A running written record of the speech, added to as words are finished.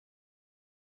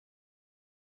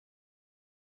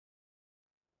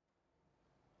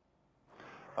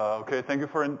Okay, thank you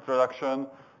for introduction.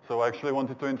 So I actually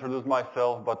wanted to introduce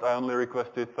myself, but I only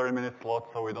requested 30-minute slot,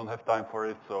 so we don't have time for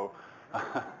it. So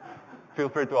feel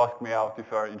free to ask me out if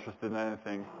you are interested in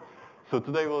anything. So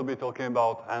today we'll be talking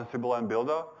about Ansible and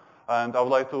Buildah, and I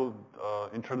would like to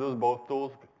introduce both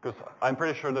tools because I'm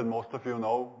pretty sure that most of you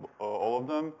know all of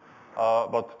them.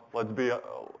 But let's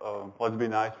be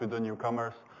nice with the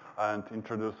newcomers and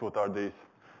introduce what are these.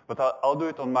 But I'll do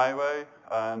it on my way,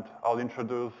 and I'll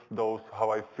introduce those,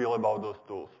 how I feel about those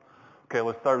tools. Okay,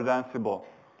 let's start with Ansible.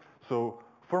 So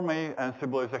for me,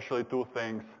 Ansible is actually two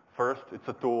things. First, it's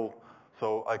a tool,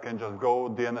 so I can just go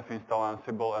DNF install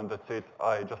Ansible, and that's it.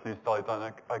 I just install it,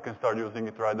 and I can start using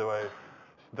it right away.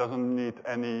 It doesn't need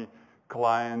any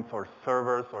clients or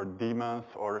servers or daemons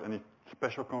or any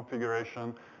special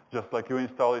configuration. Just like you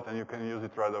install it, and you can use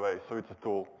it right away. So it's a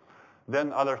tool.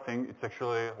 Then other thing, it's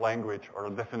actually language or a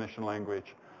definition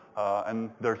language.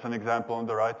 And there's an example on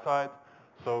the right side.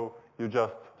 So you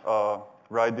just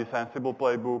write this Ansible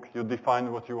playbook, you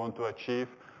define what you want to achieve,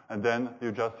 and then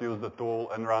you just use the tool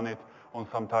and run it on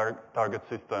some target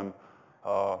system.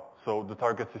 So the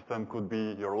target system could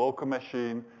be your local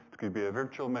machine, it could be a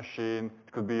virtual machine,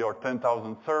 it could be your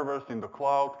 10,000 servers in the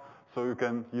cloud. So you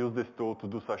can use this tool to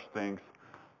do such things.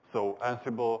 So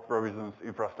Ansible provisions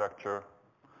infrastructure.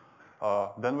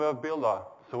 Then we have Buildah.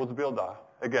 So what's Buildah?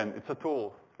 Again, it's a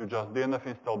tool. You just DNF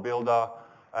install Buildah,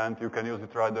 and you can use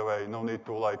it right away. No need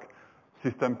to like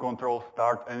system control,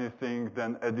 start anything,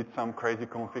 then edit some crazy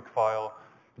config file.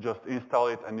 Just install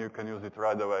it, and you can use it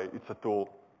right away. It's a tool.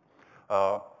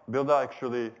 Buildah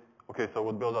actually, okay, so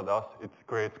what Buildah does, it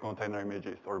creates container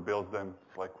images or builds them,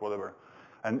 like whatever.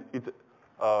 And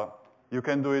you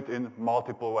can do it in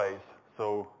multiple ways.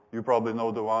 So you probably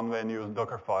know the one when you use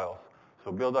dockerfiles.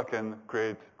 So Buildah can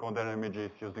create container images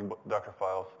using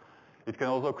dockerfiles. It can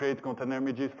also create container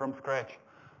images from scratch.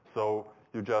 So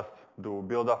you just do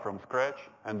Buildah from scratch,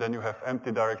 and then you have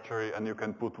empty directory, and you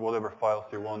can put whatever files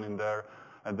you want in there,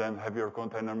 and then have your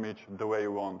container image the way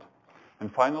you want.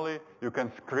 And finally, you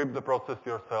can script the process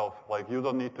yourself. Like you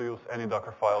don't need to use any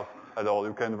dockerfiles at all.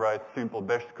 You can write simple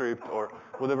bash script or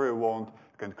whatever you want.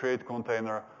 You can create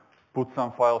container, put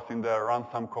some files in there, run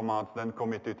some commands, then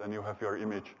commit it, and you have your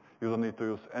image. You don't need to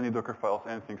use any Dockerfiles,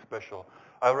 anything special.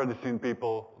 I've already seen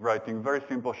people writing very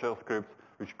simple shell scripts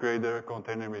which create their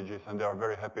container images, and they are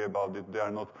very happy about it. They are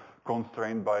not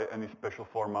constrained by any special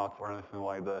formats or anything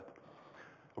like that.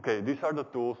 Okay, these are the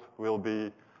tools we'll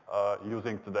be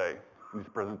using today in this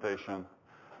presentation.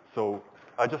 So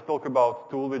I just talk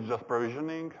about tool which does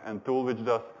provisioning and tool which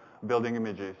does building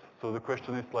images. So the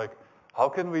question is like, how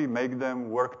can we make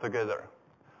them work together?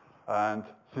 And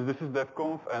since this is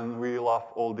DevConf and we love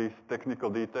all these technical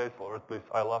details, or at least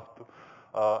I love to,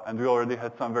 and we already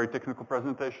had some very technical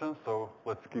presentations, so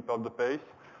let's keep up the pace.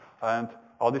 And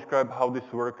I'll describe how this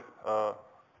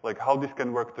how this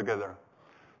can work together.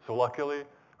 So luckily,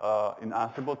 in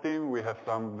Ansible team, we have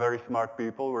some very smart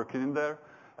people working in there.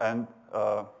 And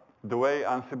the way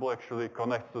Ansible actually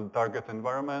connects to the target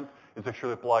environment is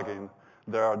actually a plugin.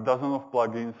 There are dozens of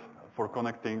plugins for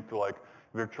connecting to like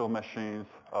virtual machines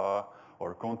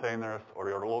or containers or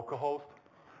your local host.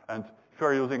 And if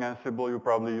you're using Ansible, you're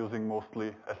probably using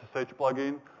mostly SSH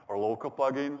plugin or local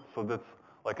plugin. So that's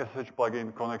like SSH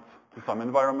plugin connects to some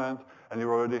environment, and you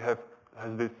already has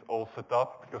this all set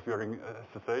up because you're in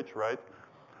SSH, right?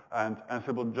 And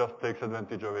Ansible just takes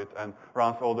advantage of it and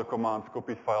runs all the commands,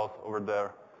 copies files over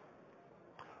there.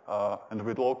 And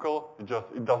with local,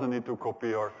 it doesn't need to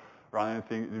copy or run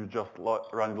anything. You just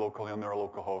run it locally on your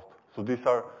local host. So these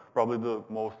are probably the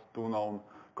most two known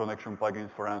connection plugins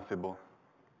for Ansible.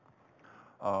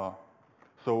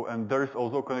 And there is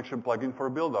also a connection plugin for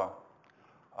Buildah.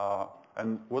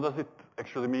 And what does it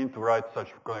actually mean to write such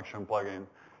connection plugin?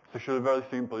 It's actually very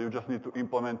simple. You just need to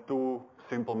implement two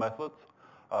simple methods.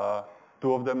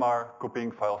 Two of them are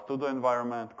copying files to the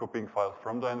environment, copying files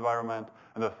from the environment,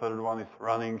 and the third one is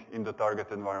running in the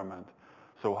target environment.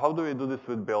 So how do we do this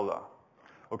with Buildah?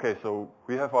 Okay, so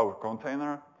we have our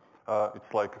container. It's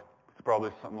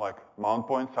probably some like mount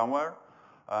point somewhere,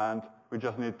 and we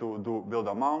just need to do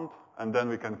Buildah mount, and then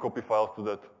we can copy files to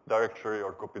that directory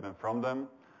or copy them from them.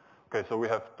 Okay, so we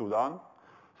have two done.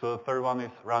 So the third one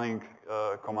is running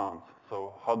commands.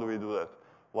 So how do we do that?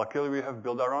 Luckily, we have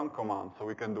Buildah run command, so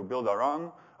we can do Buildah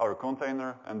run, our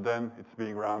container, and then it's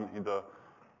being run in the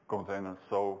container.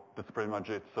 So that's pretty much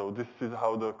it. So this is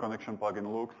how the connection plugin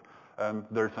looks, and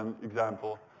there's an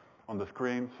example on the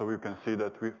screen, so you can see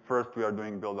that first we are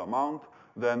doing Buildah mount,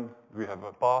 then we have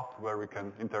a path where we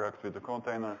can interact with the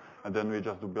container, and then we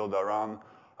just do Buildah run,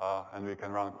 and we can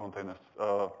run containers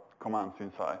commands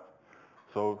inside.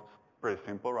 So it's pretty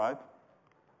simple, right?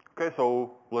 Okay,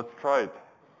 so let's try it.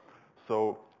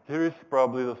 So here is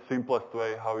probably the simplest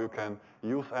way how you can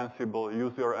use Ansible,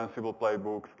 use your Ansible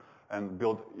playbooks, and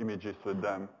build images with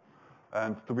them.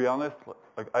 And to be honest,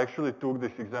 like I actually took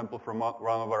this example from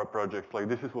one of our projects. Like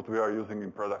this is what we are using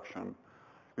in production.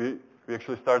 We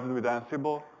actually started with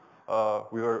Ansible.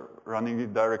 We were running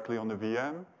it directly on the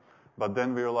VM, but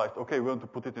then we realized, okay, we want to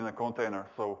put it in a container.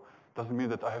 So does it mean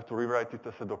that I have to rewrite it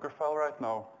as a Docker file right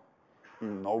now?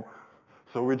 Nope.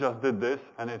 So we just did this,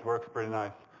 and it works pretty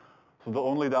nice. So the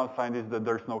only downside is that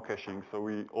there's no caching, so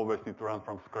we always need to run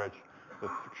from scratch.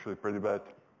 That's actually pretty bad.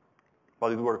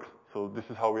 But it works, so this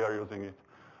is how we are using it.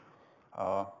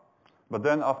 But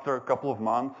then after a couple of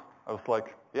months, I was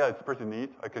like, yeah, it's pretty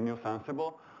neat. I can use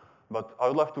Ansible, but I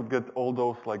would love to get all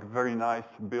those like very nice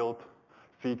built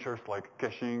features like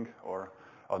caching or,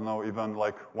 I don't know, even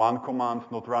like one command,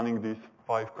 not running these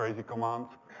 5 crazy commands.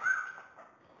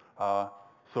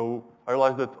 So I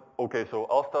realized that, okay, so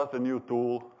I'll start a new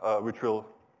tool which will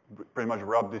pretty much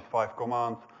wrap these 5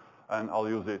 commands, and I'll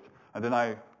use it. And then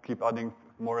I keep adding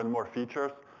more and more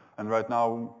features, and right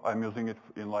now I'm using it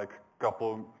in like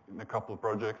a couple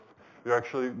projects. We're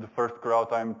actually the first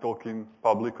crowd I'm talking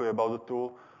publicly about the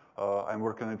tool. I'm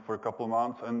working on it for a couple of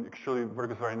months, and actually it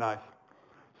works very nice.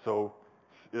 So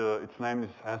its name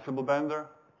is Ansible Bender.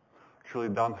 Actually,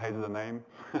 Dan hates the name.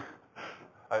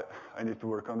 I need to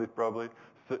work on it probably.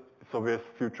 It's obvious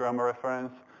Futurama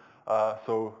reference.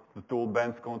 So the tool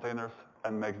bends containers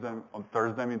and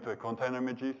turns them into a container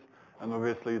images. And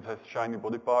obviously it has shiny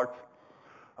body parts.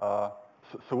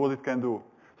 So what it can do?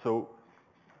 So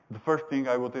the first thing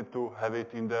I wanted to have it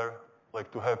in there, like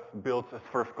to have builds as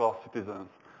first-class citizens.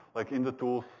 Like in the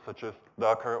tools such as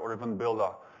Docker or even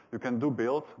Buildah. You can do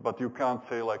builds, but you can't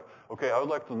say like, okay, I would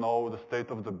like to know the state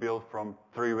of the build from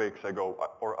 3 weeks ago,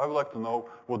 or I would like to know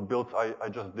what builds I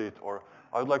just did, or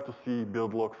I would like to see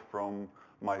build logs from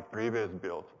my previous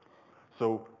build.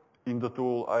 So in the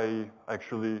tool, I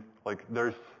actually, like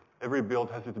every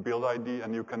build has its build ID,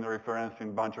 and you can reference in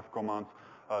a bunch of commands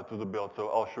to the build. So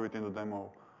I'll show it in the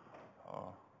demo.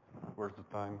 Where's the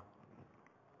time?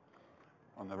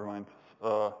 Oh, never mind.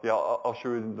 Yeah, I'll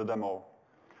show it in the demo.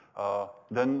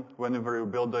 Then whenever you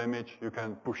build the image, you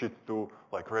can push it to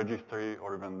like registry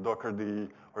or even Dockerd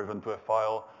or even to a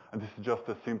file. And this is just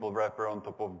a simple wrapper on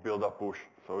top of Buildah push.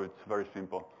 So it's very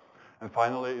simple. And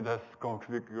finally, it has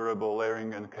configurable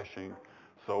layering and caching.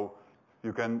 So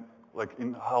you can, like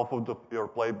in half of your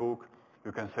playbook,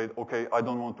 you can say, okay, I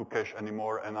don't want to cache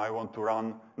anymore, and I want to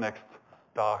run next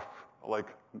task like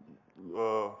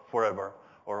forever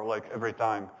or like every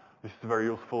time. This is very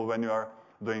useful when you are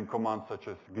doing commands such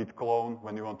as git clone,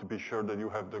 when you want to be sure that you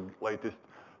have the latest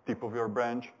tip of your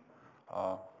branch.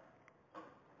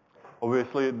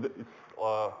 Obviously, it's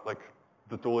like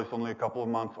the tool is only a couple of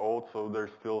months old, so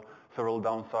there's still several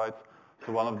downsides.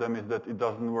 So one of them is that it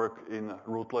doesn't work in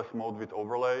rootless mode with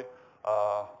overlay.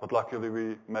 But luckily,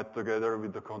 we met together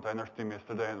with the containers team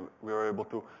yesterday, and we were able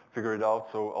to figure it out.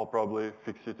 So I'll probably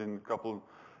fix it in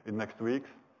next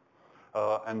weeks.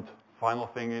 And final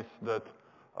thing is that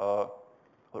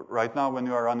right now, when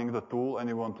you are running the tool and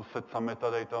you want to set some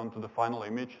metadata onto the final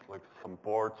image, like some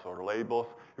ports or labels,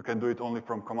 you can do it only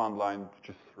from command line, which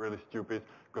is really stupid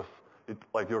because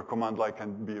like your command line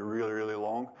can be really, really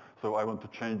long. So I want to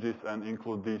change this and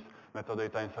include these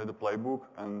metadata inside the playbook,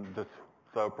 and that's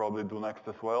what I'll probably do next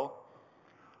as well.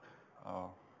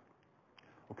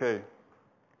 Okay.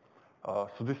 So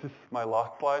this is my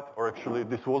last slide, or actually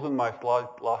this wasn't my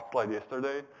last slide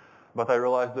yesterday, but I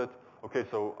realized that, okay,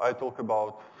 so I talk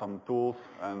about some tools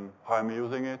and how I'm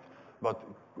using it, but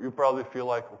you probably feel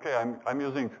like, okay, I'm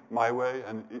using my way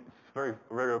and it's very,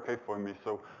 very okay for me,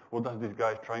 so what does this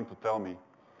guy trying to tell me?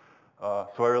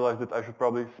 So I realized that I should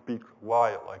probably speak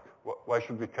why, like why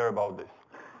should we care about this?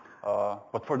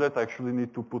 But for that I actually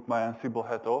need to put my Ansible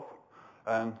hat off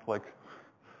and like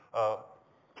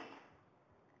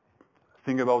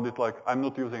think about it like I'm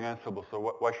not using Ansible,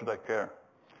 so why should I care?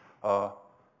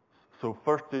 So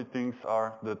first things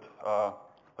are that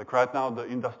like right now the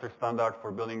industry standard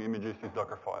for building images is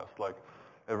Dockerfiles. Like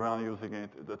everyone using it,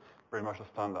 that's pretty much a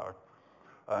standard.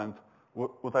 And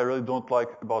what I really don't like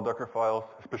about Dockerfiles,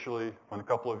 especially when a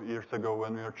couple of years ago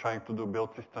when we were trying to do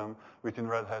build system within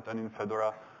Red Hat and in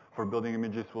Fedora for building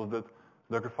images, was that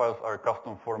Dockerfiles are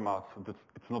custom formats. So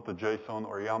it's not a JSON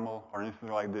or YAML or anything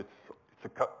like this.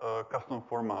 It's a custom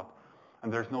format,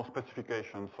 and there's no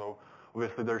specification. So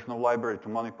obviously there's no library to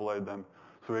manipulate them.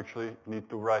 So we actually need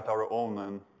to write our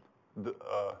own, and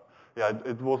yeah,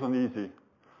 it wasn't easy.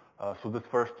 So that's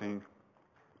first thing.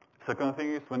 Second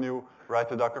thing is when you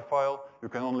write a Docker file, you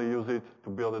can only use it to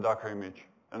build a Docker image,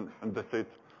 and that's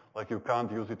it. Like you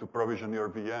can't use it to provision your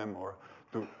VM or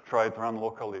to try it run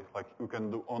locally. Like you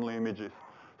can do only images.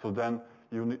 So then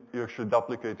you actually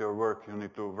duplicate your work. You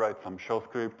need to write some shell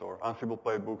script or Ansible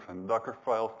playbooks and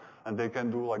dockerfiles, and they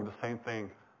can do like the same thing.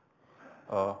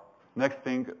 Next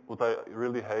thing, what I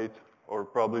really hate, or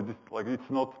probably this, like it's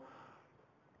not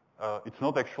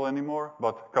actual anymore,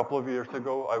 but a couple of years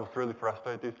ago, I was really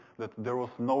frustrated that there was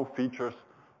no features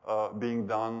being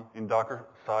done in Docker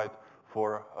side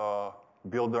for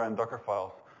Buildah and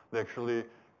Dockerfiles. They actually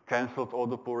canceled all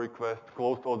the pull requests,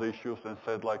 closed all the issues, and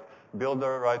said like,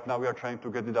 Buildah, right now we are trying to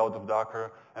get it out of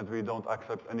Docker, and we don't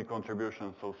accept any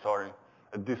contributions, so sorry.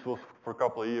 And this was for a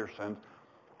couple of years, and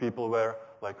people were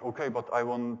like, okay, but I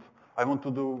want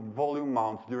to do volume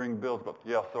mounts during builds, but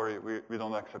yeah, sorry, we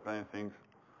don't accept anything.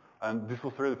 And this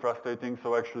was really frustrating,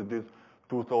 so I actually did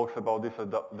 2 talks about this at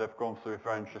DevConf, so if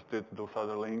you're interested, those are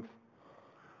the links.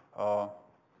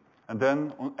 And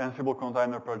then Ansible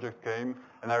container project came,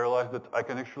 and I realized that I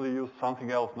can actually use something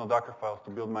else, not Dockerfiles,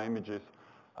 to build my images.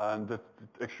 And that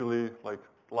it actually like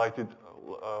lighted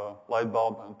light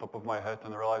bulb on top of my head,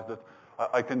 and I realized that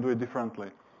I can do it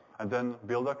differently. And then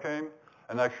Buildah came,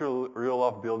 and I actually really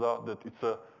love Buildah, that it's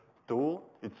a tool,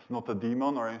 it's not a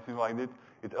daemon or anything like that.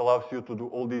 It allows you to do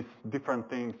all these different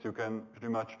things. You can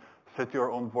pretty much set your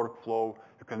own workflow.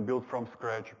 You can build from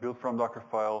scratch, build from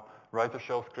Dockerfile, write a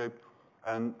shell script,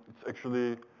 and it's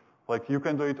actually like you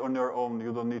can do it on your own.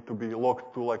 You don't need to be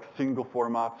locked to like single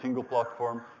format, single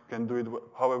platform. You can do it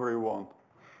however you want.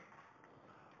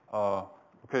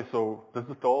 Okay, so that's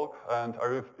the talk. And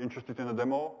are you interested in a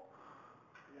demo?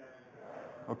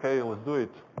 Okay, let's do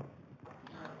it.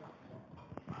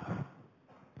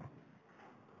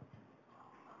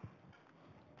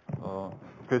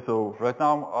 Okay, so right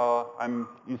now I'm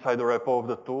inside the repo of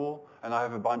the tool, and I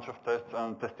have a bunch of tests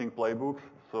and testing playbooks.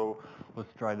 So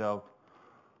let's try it out.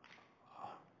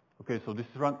 Okay, so this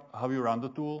is how you run the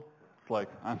tool. It's like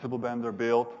Ansible Bender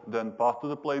build, then path to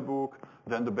the playbook,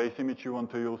 then the base image you want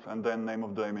to use, and then name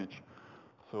of the image.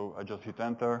 So I just hit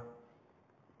enter.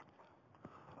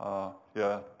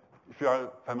 Yeah, if you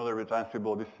are familiar with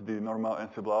Ansible, this is the normal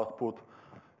Ansible output.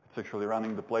 It's actually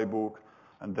running the playbook.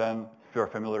 And then if you are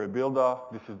familiar with Buildah,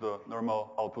 this is the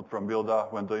normal output from Buildah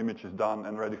when the image is done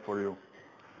and ready for you.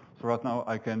 So right now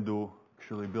I can do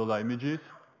actually Buildah images.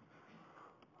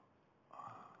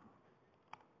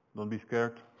 Don't be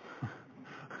scared.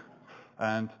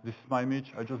 And this is my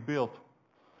image I just built.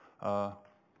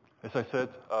 As I said,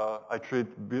 I treat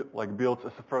builds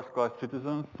as a first-class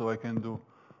citizens, so I can do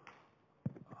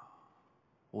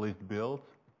list builds.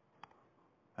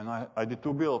 And I did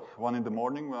 2 builds, one in the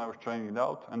morning when I was trying it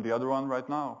out, and the other one right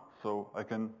now. So I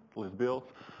can list builds.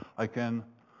 I can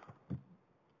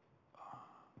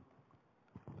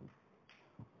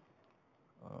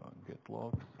get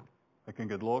logs. I can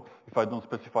get logs. If I don't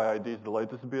specify IDs, the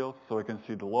latest build, so I can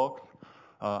see the logs.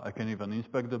 I can even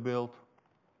inspect the build.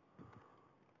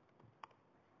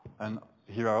 And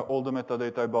here are all the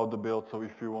metadata about the build, so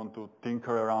if you want to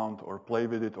tinker around or play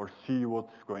with it or see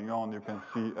what's going on, you can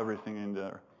see everything in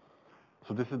there.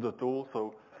 So this is the tool.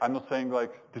 So I'm not saying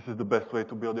like this is the best way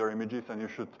to build your images and you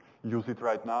should use it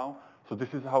right now. So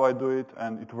this is how I do it,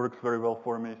 and it works very well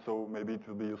for me, so maybe it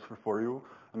will be useful for you.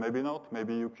 And maybe not.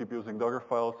 Maybe you keep using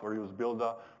Dockerfiles or use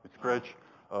Buildah with Scratch,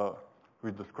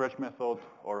 with the Scratch method,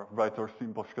 or write your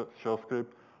simple shell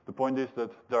script. The point is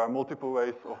that there are multiple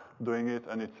ways of doing it,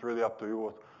 and it's really up to you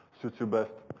what suits you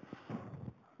best.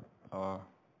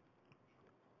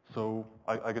 So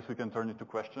I guess we can turn it to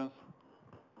questions.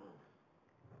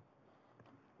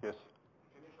 Yes?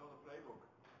 Can you show the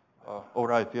playbook? Oh,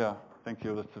 right, yeah. Thank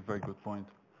you. That's a very good point.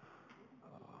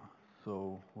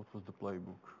 So what was the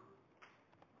playbook?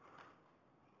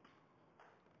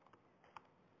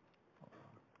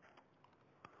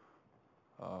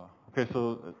 Okay,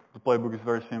 so the playbook is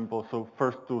very simple. So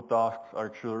first 2 tasks are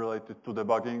actually related to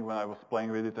debugging when I was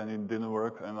playing with it and it didn't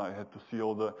work and I had to see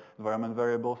all the environment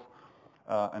variables.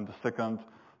 And the second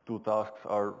 2 tasks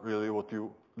are really what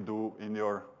you do in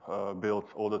your builds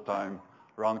all the time,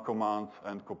 run commands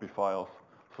and copy files,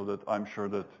 so that I'm sure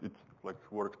that it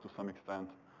works to some extent.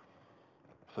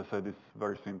 As I said, it's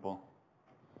very simple.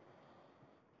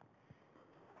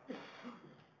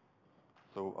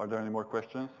 So are there any more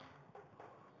questions?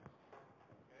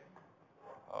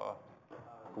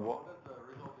 What does the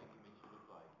resulting image look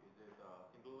like? Is it a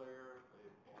single layer,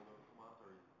 all those commands,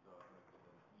 or is it connected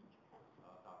in each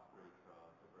task creates a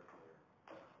separate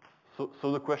layer?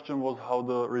 So the question was how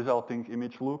the resulting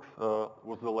image looks,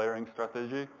 was the layering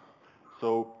strategy.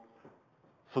 So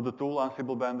the tool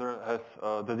Ansible Bender has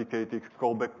a dedicated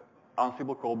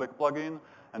Ansible callback plugin,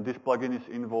 and this plugin is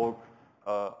invoked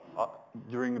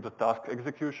during the task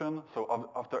execution. So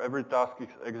after every task is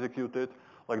executed,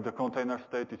 like the container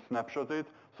state is snapshotted,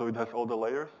 so it has all the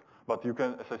layers. But you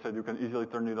can, as I said, you can easily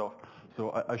turn it off.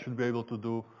 So I should be able to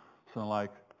do something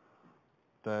like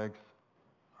tags,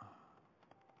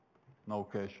 no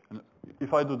cache. And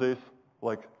if I do this,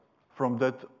 like from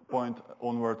that point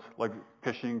onwards, like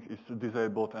caching is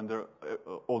disabled, and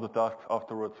all the tasks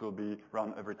afterwards will be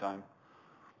run every time.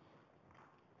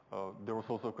 There was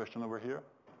also a question over here.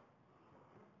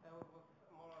 That was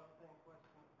more or less the same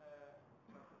question,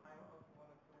 but I also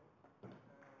wanted to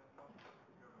know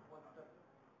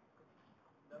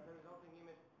does the resulting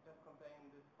image just contain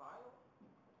this file,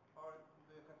 or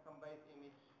do you have some base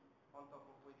image on top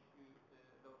of which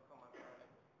those commands are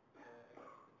executed?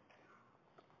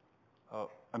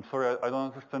 I'm sorry, I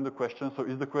don't understand the question. So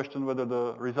is the question whether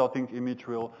the resulting image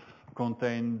will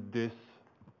contain this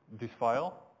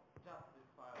file? Just this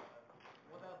file.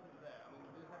 What else is there? I mean,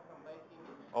 do you have some base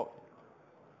image Oh.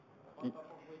 on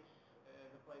top of which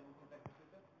the playbook is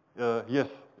executed? Yes.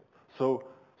 So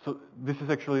this is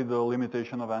actually the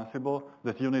limitation of Ansible,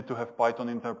 that you need to have Python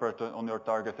interpreter on your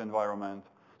target environment.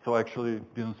 So I actually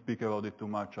didn't speak about it too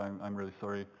much. I'm really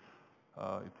sorry.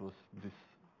 It was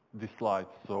this slide.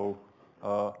 So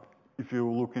if you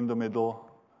look in the middle,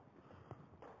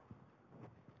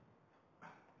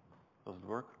 does it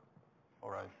work? All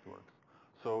right, it works.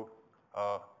 So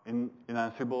in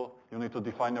Ansible, you need to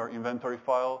define your inventory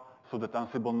file so that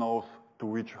Ansible knows to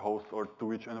which host or to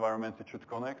which environment it should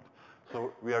connect.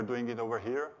 So we are doing it over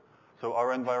here. So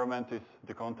our environment is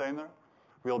the container.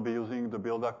 We'll be using the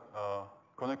Buildah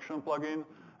connection plugin,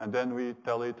 and then we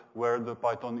tell it where the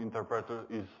Python interpreter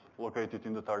is located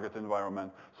in the target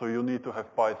environment. So you need to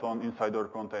have Python inside your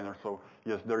container. So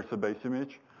yes, there is a base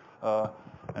image.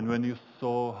 And when you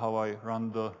saw how I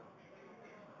run the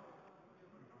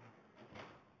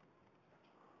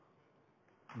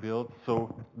build,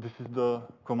 so this is the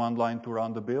command line to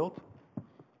run the build.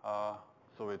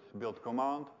 So it's build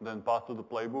command, then path to the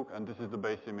playbook, and this is the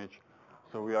base image.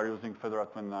 So we are using Fedora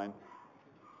 29.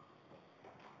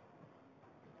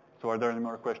 So are there any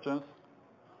more questions?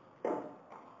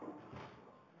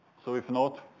 So if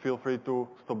not, feel free to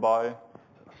stop by,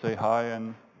 say hi,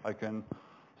 and I can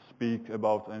speak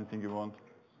about anything you want.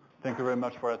 Thank you very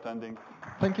much for attending.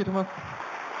 Thank you, Tomas.